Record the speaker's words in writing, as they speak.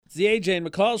It's the AJ and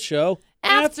McCall show.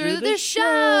 After the show.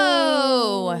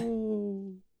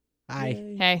 Hi.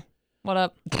 Hey, what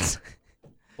up? Box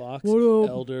What up?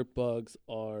 elder bugs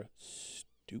are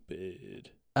stupid.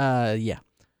 Yeah.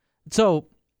 So,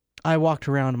 I walked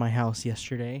around my house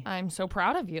yesterday. I'm so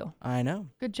proud of you. I know.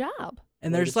 Good job.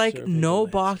 And Way there's to like survey no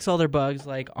the box elder bugs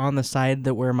like on the side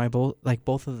that where my both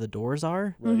of the doors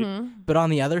are. Right? Mm-hmm. But on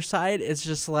the other side, it's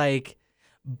just like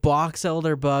box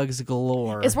elder bugs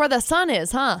galore. It's where the sun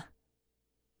is, huh?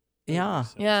 Yeah.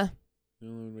 Yeah.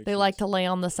 They like to lay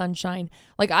on the sunshine.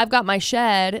 Like I've got my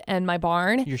shed and my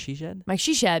barn. Your she shed? My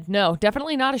she shed. No,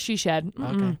 definitely not a she shed.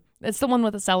 Mm-mm. Okay. It's the one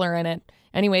with a cellar in it.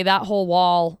 Anyway, that whole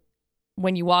wall,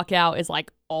 when you walk out, is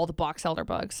like all the box elder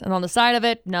bugs. And on the side of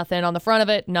it, nothing. On the front of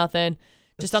it, nothing.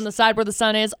 Just on the side where the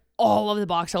sun is, all of the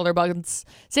box elder bugs.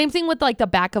 Same thing with like the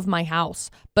back of my house.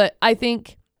 But I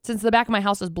think since the back of my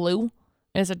house is blue,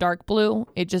 and it's a dark blue,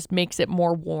 it just makes it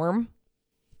more warm.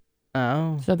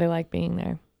 Oh. So they like being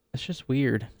there. It's just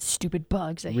weird. Stupid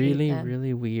bugs. I Really, hate them.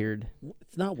 really weird.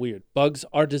 It's not weird. Bugs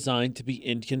are designed to be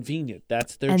inconvenient.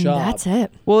 That's their And job. that's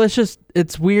it. Well,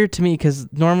 it's weird to me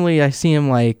because normally I see them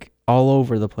like all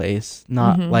over the place,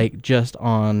 not like just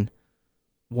on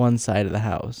one side of the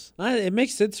house. It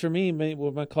makes sense for me,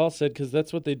 what McCall said, because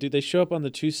that's what they do. They show up on the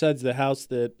two sides of the house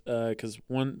that, because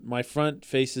my front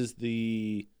faces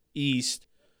the east,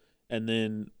 and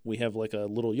then we have like a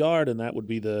little yard, and that would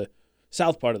be the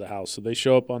south part of the house. So they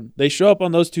show up on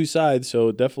those two sides.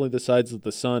 So definitely the sides that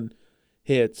the sun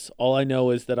hits. All I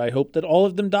know is that I hope that all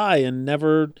of them die and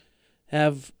never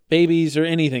have babies or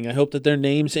anything. I hope that their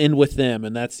names end with them,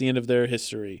 and that's the end of their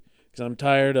history. Because I'm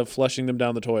tired of flushing them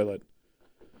down the toilet.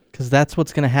 Because that's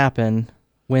what's going to happen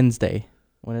Wednesday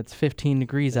when it's 15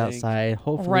 degrees outside.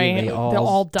 Hopefully Right. they'll They'll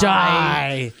all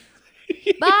die.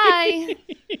 Bye.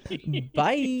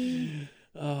 Bye.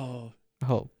 Oh,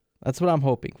 Hope. That's what I'm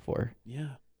hoping for. yeah.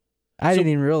 I didn't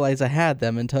even realize I had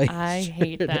them until I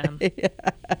hate them.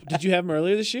 Did you have them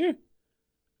earlier this year?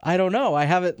 I don't know. I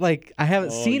haven't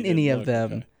seen you any didn't of look,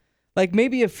 them. okay. Like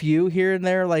maybe a few here and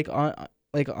there, like on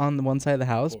the one side of the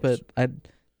house, course. but I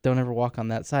don't ever walk on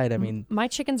that side. I mean, My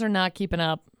chickens are not keeping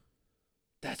up.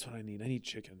 That's what I need. I need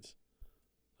chickens.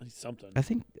 I need something. I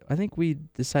think we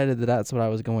decided that that's what I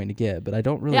was going to get, but I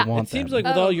don't really Yeah. want It seems them. like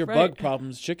with Oh, all your right. bug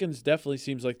problems, chickens definitely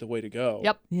seems like the way to go.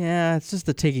 Yep. Yeah, it's just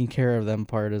the taking care of them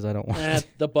part is I don't want.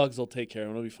 The bugs will take care of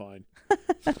them. It'll be fine.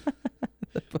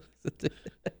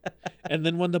 And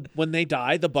then when they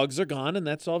die, the bugs are gone, and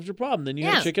that solves your problem. Then you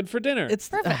have Yeah. chicken for dinner. It's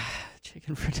Perfect.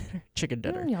 chicken for dinner. Chicken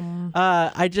dinner. Yum.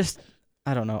 I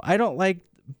don't know. I don't like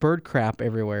bird crap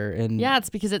everywhere, and Yeah, it's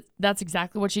because that's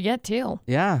exactly what you get too.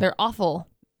 yeah, They're awful.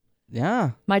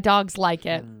 yeah. My dogs like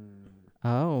it.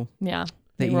 Oh, Yeah.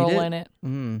 They They eat roll it? in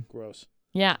it. Gross.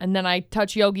 Yeah, and then I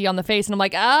touch Yogi on the face and I'm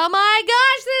like, oh my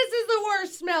gosh, this is the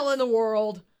worst smell in the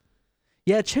world.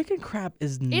 yeah. Chicken crap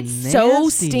is It's nasty. so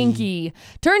stinky.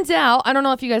 Turns out, I don't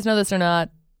know if you guys know this or not,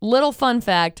 little fun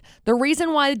fact, the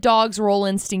reason why dogs roll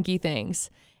in stinky things,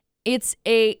 it's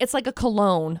like a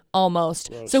cologne almost.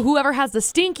 Gross. So whoever has the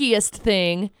stinkiest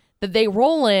thing that they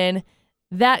roll in,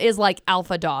 that is like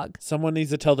alpha dog. Someone needs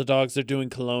to tell the dogs they're doing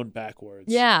cologne backwards.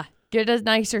 Yeah, get a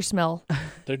nicer smell.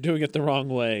 They're doing it the wrong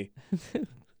way.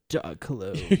 Dog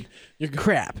cologne. You're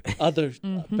crap. other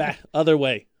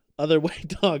way. Other way,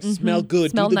 dogs smell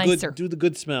good. Smell do the nicer. good. Do the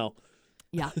good smell.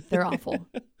 Yeah, they're awful.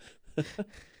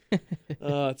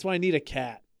 That's why I need a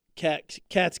cat.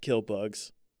 Cats kill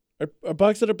bugs. Are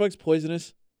box elder bugs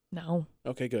poisonous? No.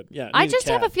 Okay, good. Yeah. I just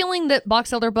have a feeling that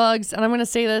box elder bugs, and I'm going to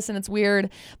say this and it's weird,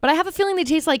 but I have a feeling they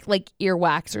taste like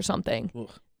earwax or something. Ugh.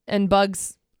 And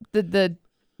bugs, the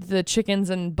chickens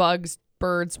and bugs,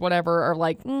 birds, whatever, are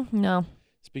like, no.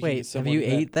 Speaking of Wait, have someone you who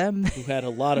had- ate them? Who had a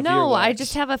lot of No, I earwax.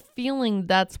 just have a feeling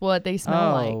that's what they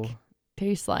smell Oh. like,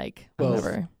 taste like, Well,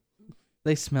 whatever.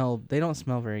 They don't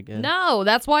smell very good. No,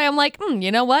 that's why I'm like,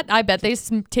 you know what? I bet they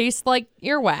taste like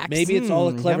earwax. Maybe it's all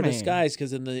a clever yummy. disguise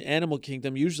because in the animal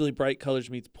kingdom, usually bright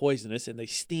colors means poisonous and they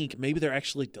stink. Maybe they're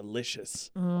actually delicious.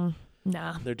 Nah.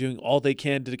 They're doing all they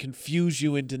can to confuse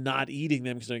you into not eating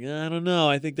them because they're like, I don't know.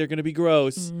 I think they're going to be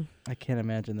gross. I can't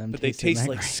imagine them. But they tasting taste that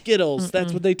like great. Skittles.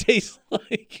 That's what they taste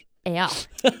like. Yeah.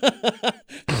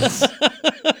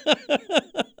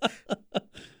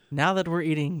 Now that we're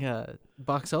eating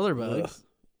box elder bugs,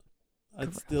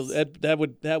 I'd still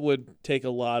that would take a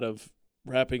lot of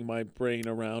wrapping my brain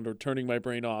around or turning my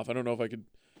brain off. I don't know if I could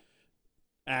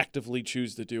actively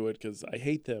choose to do it because I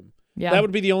hate them. Yeah. That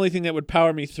would be the only thing that would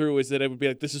power me through is that I would be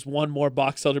like, this is one more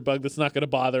box elder bug that's not going to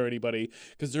bother anybody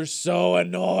because they're so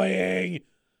annoying.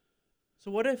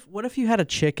 so what if you had a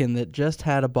chicken that just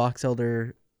had a box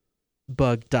elder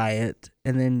bug diet,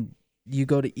 and then you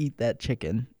go to eat that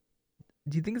chicken,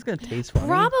 do you think it's gonna taste funny?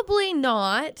 Probably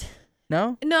not.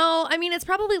 No. No, I mean it's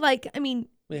probably like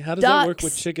Wait, how does that work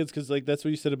with ducks. chickens? Because like that's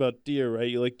what you said about deer, right?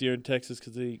 You like deer in Texas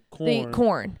because they eat corn. They eat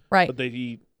corn, right? But they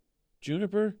eat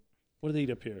juniper. What do they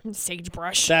eat up here?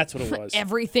 Sagebrush. That's what it was.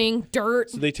 Everything, dirt.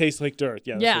 So they taste like dirt.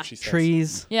 Yeah, that's Yeah. what she says.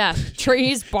 Trees. Yeah,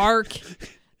 trees, bark.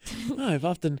 I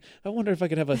wonder if I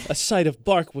could have a side of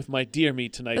bark with my deer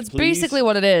meat tonight, That's please. basically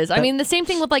what it is. I mean, the same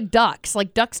thing with like ducks.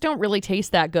 Like ducks don't really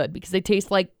taste that good because they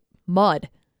taste like mud.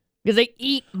 Because they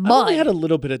eat I mud. only had a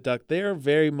little bit of duck. They are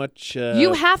very much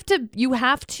you have to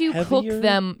cook heavier?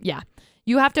 them. Yeah,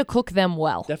 you have to cook them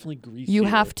well. definitely greasy. You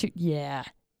have to. Yeah.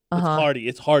 It's hardy.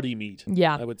 It's hardy meat.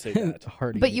 Yeah. I would say that.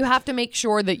 Hardy. But you have to make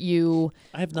sure that you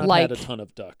I have not like had a ton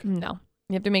of duck. no.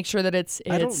 You have to make sure that it's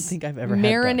I don't think I've ever had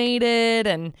marinated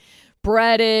and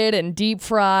breaded and deep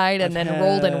fried and I've then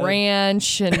rolled in had-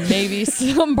 ranch and maybe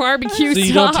some barbecue So sauce.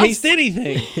 you don't taste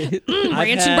anything.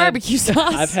 ranch and barbecue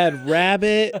sauce. I've had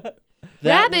rabbit.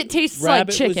 Rabbit tastes like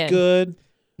rabbit chicken. was good.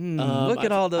 Look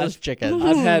at all those chickens.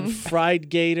 I've had fried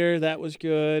gator. That was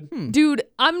good. Dude,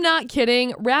 I'm not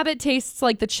kidding. Rabbit tastes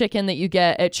like the chicken that you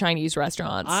get at Chinese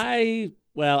restaurants. I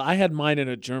had mine in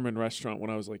a German restaurant when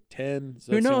I was like 10.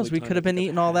 So Who that's the knows? only We time could have I think been I've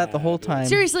eating all that the whole had it. time.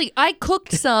 Seriously, I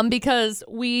cooked some because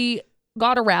we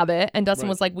got a rabbit and Dustin Right.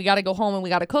 was like, we got to go home and we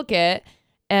got to cook it.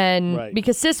 And Right.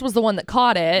 because Sis was the one that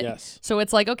caught it. Yes. So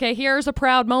it's like, okay, here's a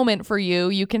proud moment for you.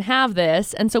 You can have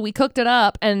this. And so we cooked it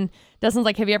up and Dustin's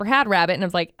like, have you ever had rabbit? And I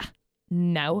was like,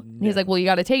 no. And he's like, well, you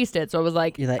got to taste it. So I was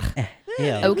like, You're like,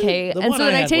 yeah. okay. The And one so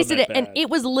then I I had tasted it wasn't and that bad. it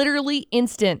was literally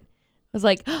instant. I was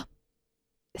like,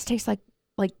 this tastes like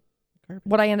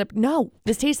what I end up. No,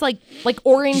 this tastes like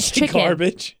orange chicken.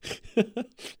 Garbage.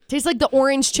 Tastes like the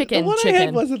orange chicken. The one I chicken.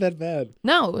 had wasn't that bad.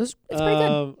 No, it's pretty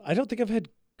good. I don't think I've had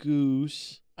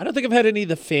goose. I don't think I've had any of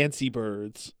the fancy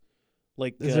birds.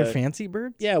 Like Is there fancy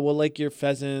birds? Yeah, well, like your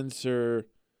pheasants or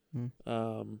Hmm.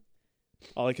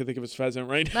 all I can think of is pheasant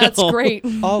right now. That's great.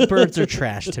 All birds are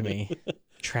trash to me.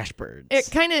 Trash birds. It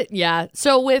kind of yeah.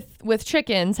 So with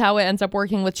chickens, how it ends up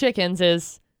working with chickens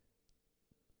is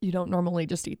you don't normally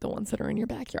just eat the ones that are in your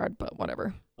backyard, but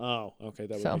whatever. Oh, okay,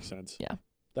 that would So, make sense. yeah.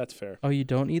 That's fair. Oh, you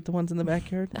don't eat the ones in the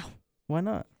backyard? No. Why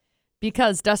not?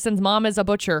 Because Dustin's mom is a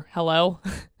butcher. Hello.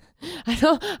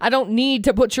 I don't need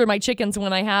to butcher my chickens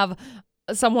when I have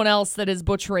someone else that is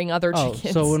butchering other Oh,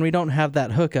 chickens. so when we don't have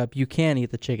that hookup, you can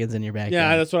eat the chickens in your backyard.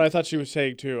 Yeah, that's what I thought she was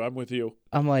saying too. I'm with you.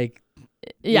 I'm like,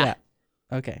 yeah.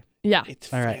 okay. Yeah.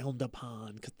 It's All right. frowned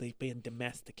upon because they've been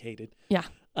domesticated. Yeah.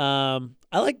 I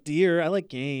like deer. I like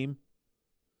game.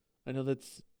 I know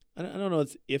that's. I don't know.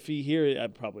 It's iffy here.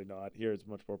 Probably not. Here it's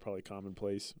much more probably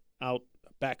commonplace. Out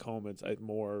back home, it's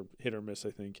more hit or miss.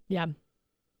 I think. Yeah.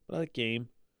 But I like game.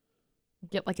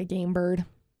 Get like a game bird.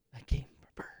 A game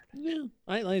bird. Yeah,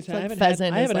 I haven't like had.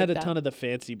 pheasant I is haven't had like a that. ton of the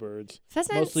fancy birds.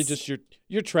 Pheasants. Mostly just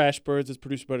your trash birds, as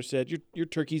Producer Butterz said. Your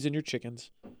turkeys and your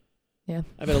chickens. Yeah.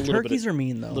 I've had a little Turkeys bit. are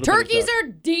mean, though. little bit of Turkeys duck. are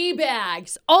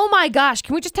D-bags. Oh my gosh.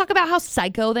 Can we just talk about how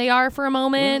psycho they are for a Well,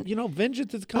 moment?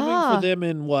 vengeance is coming Ah. for them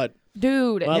in what?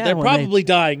 Dude, Well, Yeah, they're when they probably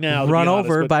dying now. to Run be honest,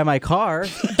 over but- by my car.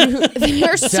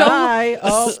 they're so Die.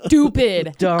 Oh,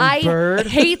 stupid. dumb I bird.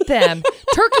 hate them.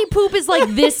 Turkey poop is like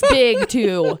this big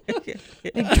too.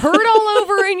 They turd all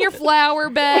over in your flower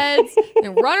beds. They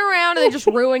run around and they just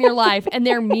ruin your life. And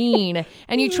they're mean.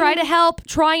 And you try to help,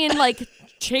 try and like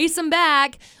chase them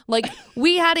back. Like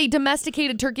we had a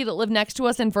domesticated turkey that lived next to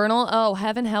us in Vernal. Oh,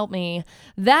 heaven help me.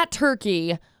 That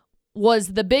turkey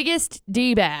was the biggest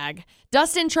D-bag.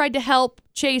 Dustin tried to help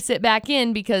chase it back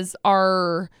in because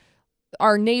our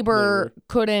neighbor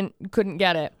couldn't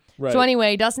get it. Right. So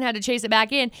anyway, Dustin had to chase it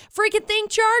back in. Freaking thing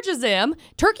charges him.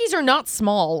 Turkeys are not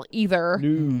small either.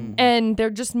 No. And they're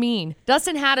just mean.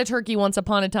 Dustin had a turkey once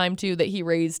upon a time too that he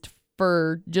raised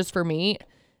for meat.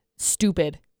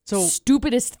 Stupid. So-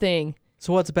 stupidest thing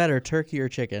So what's better, turkey or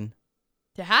chicken?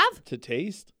 to have, To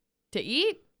taste, to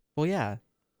eat. Well, yeah.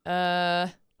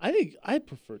 I think I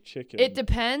prefer chicken. It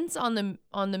depends on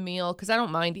the meal because I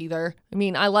don't mind either. I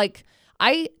mean,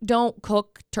 I don't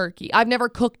cook turkey. I've never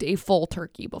cooked a full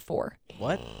turkey before.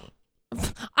 What?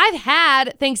 I've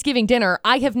had Thanksgiving dinner.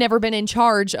 I have never been in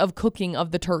charge of cooking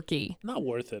of the turkey. Not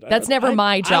worth it. That's never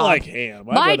my job. I like ham.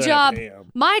 I'd My rather have job,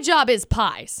 ham. my job is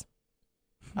pies.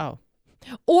 Oh.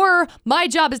 Or my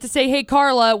job is to say, hey,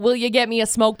 Carla, will you get me a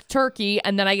smoked turkey?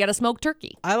 And then I get a smoked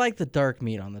turkey. I like the dark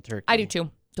meat on the turkey. I do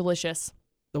too. Delicious.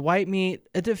 The white meat,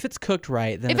 if it's cooked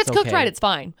right, then If it's cooked right, it's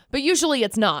fine. But usually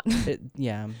it's not.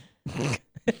 yeah.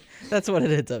 That's what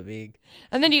it ends up being.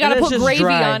 And then you got to put gravy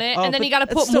on it, and then you got to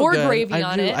put more gravy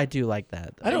on it. I do like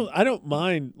that. I don't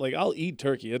mind. Like, I'll eat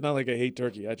turkey. It's not like I hate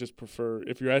turkey. I just prefer,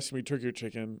 if you're asking me turkey or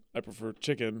chicken, I prefer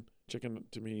chicken. Chicken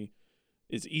to me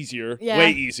is easier,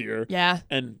 way easier. Yeah.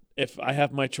 And if I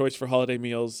have my choice for holiday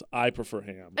meals, I prefer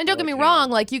ham. And don't get me wrong,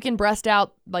 like you can breast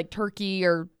out like turkey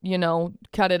or,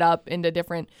 cut it up into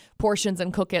different portions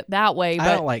and cook it that way. But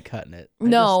I don't like cutting it.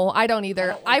 I don't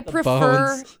either. I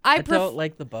prefer. I don't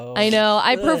like the bones. I know.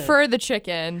 I prefer the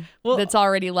chicken that's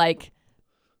already like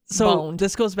boned.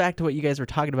 This goes back to what you guys were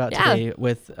talking about today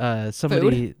with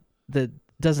somebody that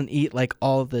doesn't eat like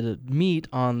all the meat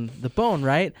on the bone,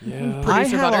 right? Yeah. I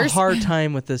have a hard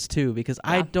time with this too because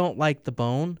I don't like the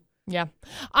bone. Yeah.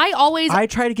 I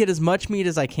try to get as much meat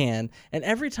as I can, and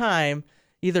every time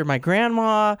either my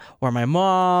grandma or my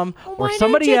mom or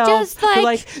somebody else they're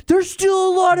like, there's still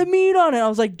a lot of meat on it. I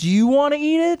was like, do you want to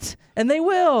eat it? And they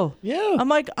will. Yeah. I'm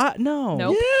like, no.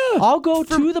 Nope. Yeah. I'll go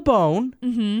to the bone.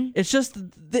 Mm-hmm. It's just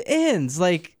the ends,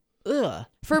 like, ugh.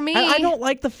 For me, I don't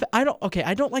like I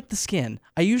don't like the skin.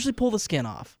 I usually pull the skin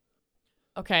off.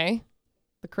 Okay.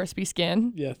 The crispy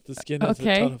skin. Yeah, the skin has a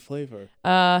ton of flavor.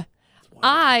 I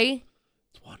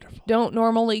It's wonderful. don't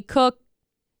normally cook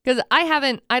because I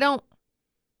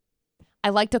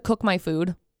like to cook my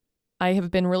food. I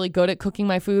have been really good at cooking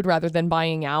my food rather than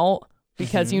buying out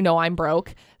because I'm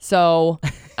broke. So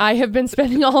I have been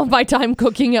spending all of my time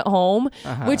cooking at home,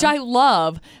 which I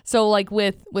love. So like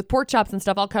with pork chops and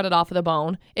stuff, I'll cut it off of the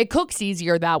bone. It cooks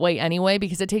easier that way anyway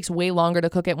because it takes way longer to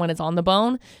cook it when it's on the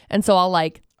bone. And so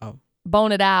I'll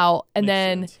bone it out and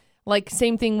then like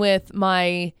same thing with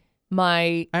my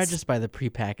I just buy the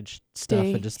prepackaged stuff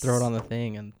and just throw it on the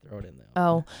thing and throw it in there.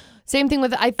 Oh, same thing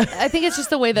with I think it's just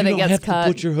the way that it gets cut.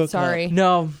 Put your hook sorry. up.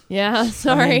 No. Yeah,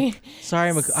 sorry.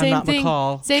 I'm not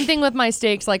McCall. Same thing with my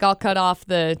steaks. Like I'll cut off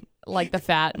the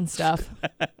fat and stuff.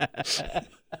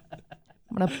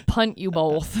 I'm gonna punt you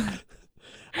both.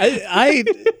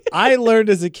 I learned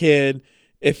as a kid,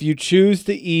 if you choose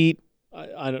to eat,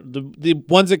 the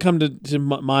ones that come to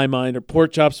my mind are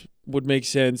pork chops would make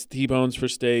sense, T-bones for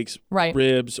steaks, right,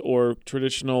 ribs or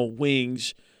traditional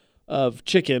wings of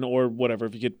chicken or whatever.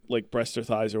 If you get like breast or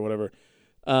thighs or whatever,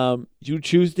 you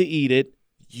choose to eat it,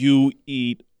 you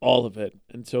eat all of it,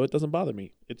 and so it doesn't bother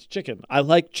me. It's chicken. I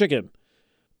like chicken.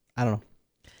 I don't know.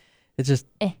 It's just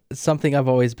it's something I've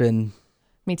always been.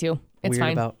 Me too. It's weird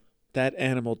fine. About. That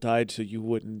animal died so you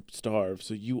wouldn't starve.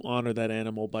 So you honor that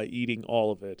animal by eating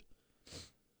all of it.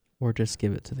 Or just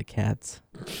give it to the cats.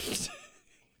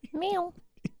 Meow.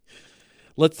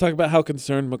 Let's talk about how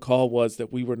concerned McCall was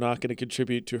that we were not going to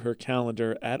contribute to her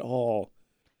calendar at all.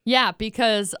 Yeah,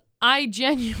 because I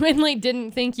genuinely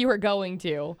didn't think you were going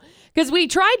to. Because we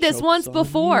tried this once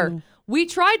before. We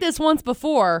tried this once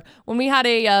before when we had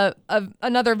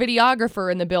another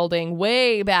videographer in the building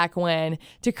way back when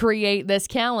to create this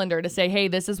calendar to say, hey,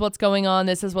 this is what's going on,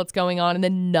 this is what's going on, and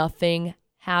then nothing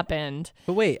happened.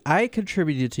 But wait, I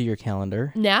contributed to your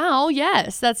calendar. Now,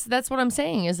 yes, that's what I'm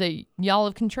saying is that y'all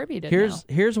have contributed.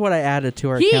 Here's what I added to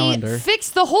our he calendar.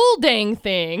 Fixed the whole dang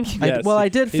thing. Yes, I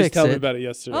did fix it. He told me about it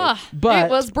yesterday. But it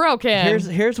was broken.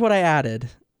 Here's what I added.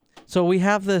 So we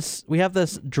have this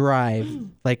drive,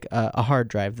 like a hard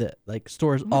drive that like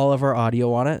stores all of our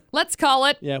audio on it. Let's call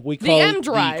it we call the it M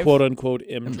drive. the quote unquote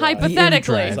M drive.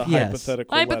 Hypothetically. It's a Yes.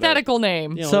 hypothetical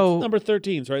name. So number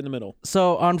 13 is right in the middle.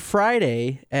 So on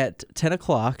Friday at 10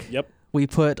 o'clock, we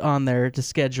put on there to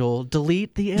schedule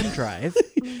delete the M drive.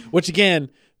 Which again,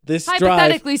 this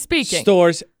hypothetically drive speaking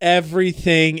stores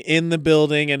everything in the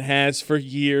building and has for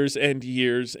years and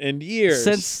years and years.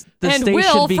 Since the and station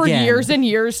will began. For years and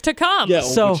years to come. Yeah,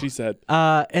 so what she said.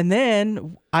 And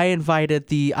then I invited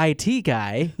the IT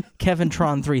guy, Kevin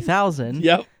Tron 3000,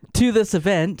 to this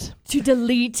event. To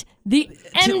delete the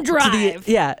M drive.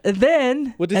 And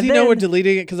then... Well, does he know we're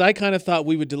deleting it? Because I kind of thought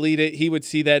we would delete it. He would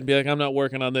see that and be like, I'm not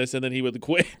working on this, and then he would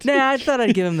quit. Nah, I thought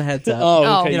I'd give him the heads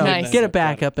up. Okay. Nice. Get it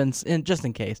back up and just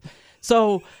in case.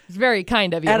 So it's very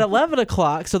kind of you. At 11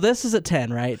 o'clock, so this is at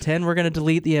 10, right? 10, we're going to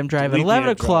delete the M drive. At 11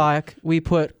 o'clock, we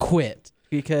put quit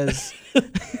because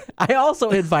I also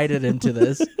invited him to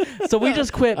this. So we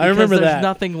just quit because there's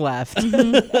nothing left.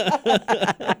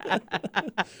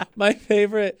 My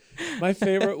favorite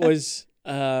was,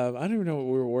 I don't even know what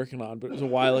we were working on, but it was a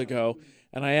while ago.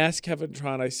 And I asked Kevin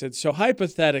Tron, I said, so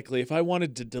hypothetically, if I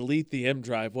wanted to delete the M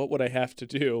drive, what would I have to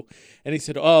do? And he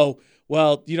said,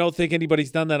 well, you don't think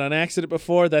anybody's done that on accident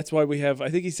before? That's why we have, I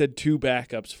think he said 2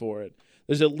 backups for it.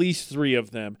 There's at least 3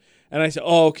 of them. And I said,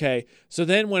 oh, okay. So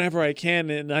then whenever I can,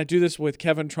 and I do this with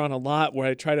Kevin Tron a lot, where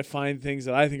I try to find things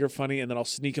that I think are funny, and then I'll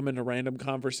sneak them into random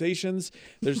conversations.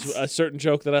 There's a certain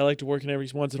joke that I like to work in every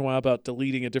once in a while about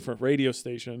deleting a different radio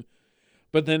station.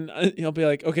 But then he'll be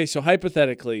like, okay, so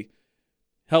hypothetically,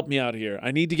 help me out here.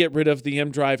 I need to get rid of the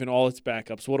M drive and all its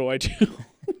backups. What do I do?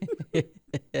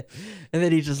 And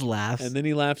then he just laughs. And then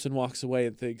he laughs and walks away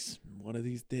and thinks, one of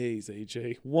these days,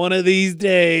 AJ. One of these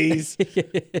days.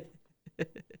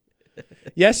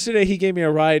 Yesterday, he gave me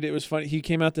a ride. It was funny. He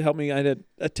came out to help me. I had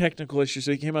a technical issue,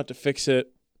 so he came out to fix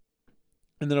it.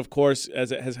 And then, of course,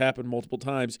 as it has happened multiple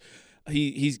times,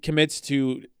 he commits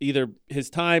to either his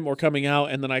time or coming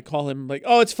out, and then I call him like,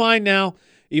 oh, it's fine now,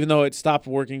 even though it stopped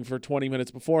working for 20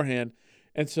 minutes beforehand.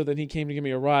 And so then he came to give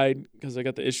me a ride because I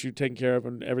got the issue taken care of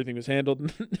and everything was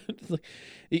handled.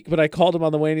 But I called him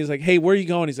on the way, and he's like, hey, where are you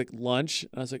going? He's like, lunch.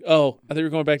 And I was like, oh, I thought you were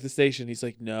going back to the station. He's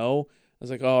like, no. I was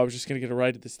like, oh, I was just going to get a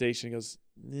ride to the station. He goes,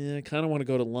 I kind of want to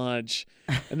go to lunch.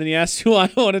 And then he asked who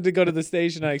I wanted to go to the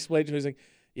station. I explained to him. He's like,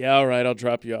 yeah, all right, I'll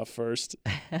drop you off first.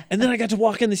 And then I got to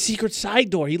walk in the secret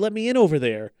side door. He let me in over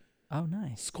there. Oh,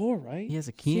 nice. Score, right? He has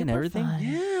a key and Super everything? fun.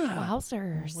 Yeah.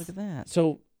 Wowzers. Oh, look at that.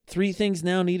 So 3 things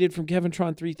now needed from Kevin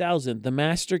Tron 3000. The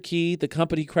master key, the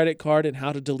company credit card, and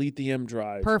how to delete the M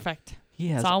drive. Perfect. He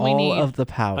has That's all all we need. of the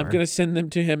power. I'm going to send them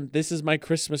to him. This is my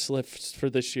Christmas list for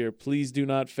this year. Please do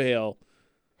not fail.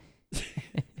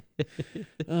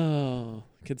 Oh,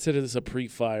 consider this a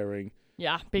pre-firing.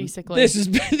 Yeah, basically. This has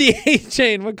been the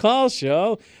AJ and McCall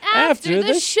show. After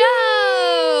the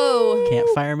show. Can't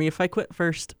fire me if I quit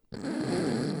first.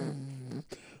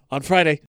 On Friday.